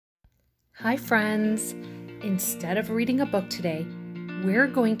Hi friends! Instead of reading a book today, we're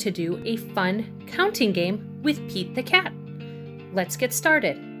going to do a fun counting game with Pete the cat. Let's get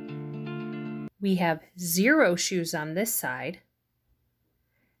started. We have 0 shoes on this side,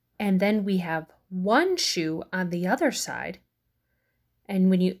 and then we have 1 shoe on the other side, and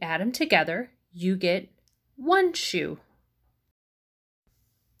when you add them together, you get 1 shoe.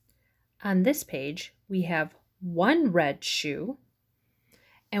 On this page, we have 1 red shoe,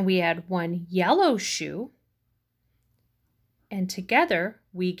 and we add 1 yellow shoe, and together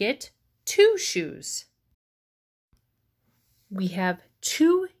we get 2 shoes. We have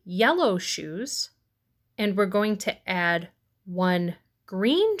 2 yellow shoes, and we're going to add 1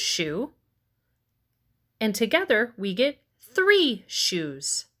 green shoe, and together we get 3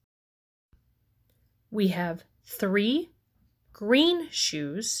 shoes. We have 3 green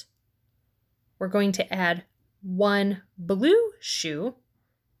shoes. We're going to add 1 blue shoe,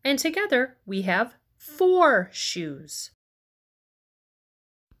 and together we have 4 shoes.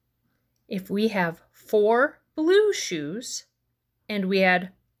 If we have 4 blue shoes and we add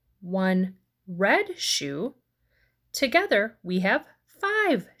 1 red shoe, together we have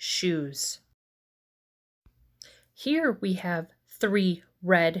 5 shoes. Here we have 3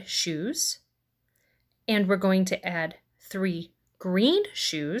 red shoes, and we're going to add 3 green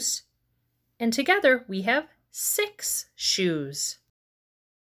shoes, and together we have 6 shoes.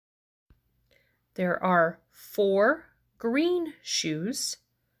 There are 4 green shoes,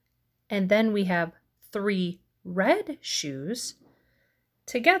 and then we have 3 red shoes.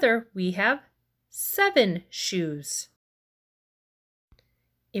 Together we have 7 shoes.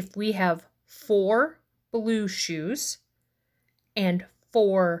 If we have 4 blue shoes and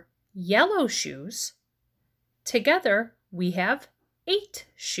 4 yellow shoes, together we have 8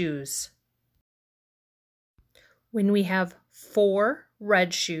 shoes. When we have 4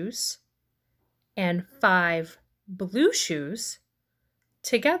 red shoes and 5 blue shoes,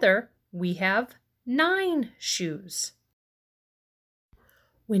 together we have 9 shoes.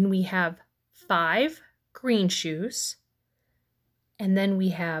 When we have 5 green shoes, and then we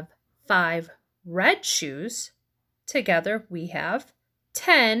have 5 red shoes, together we have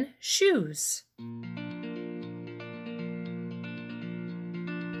 10 shoes.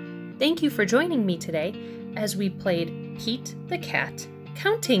 Thank you for joining me today as we played Pete the Cat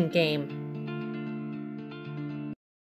counting game.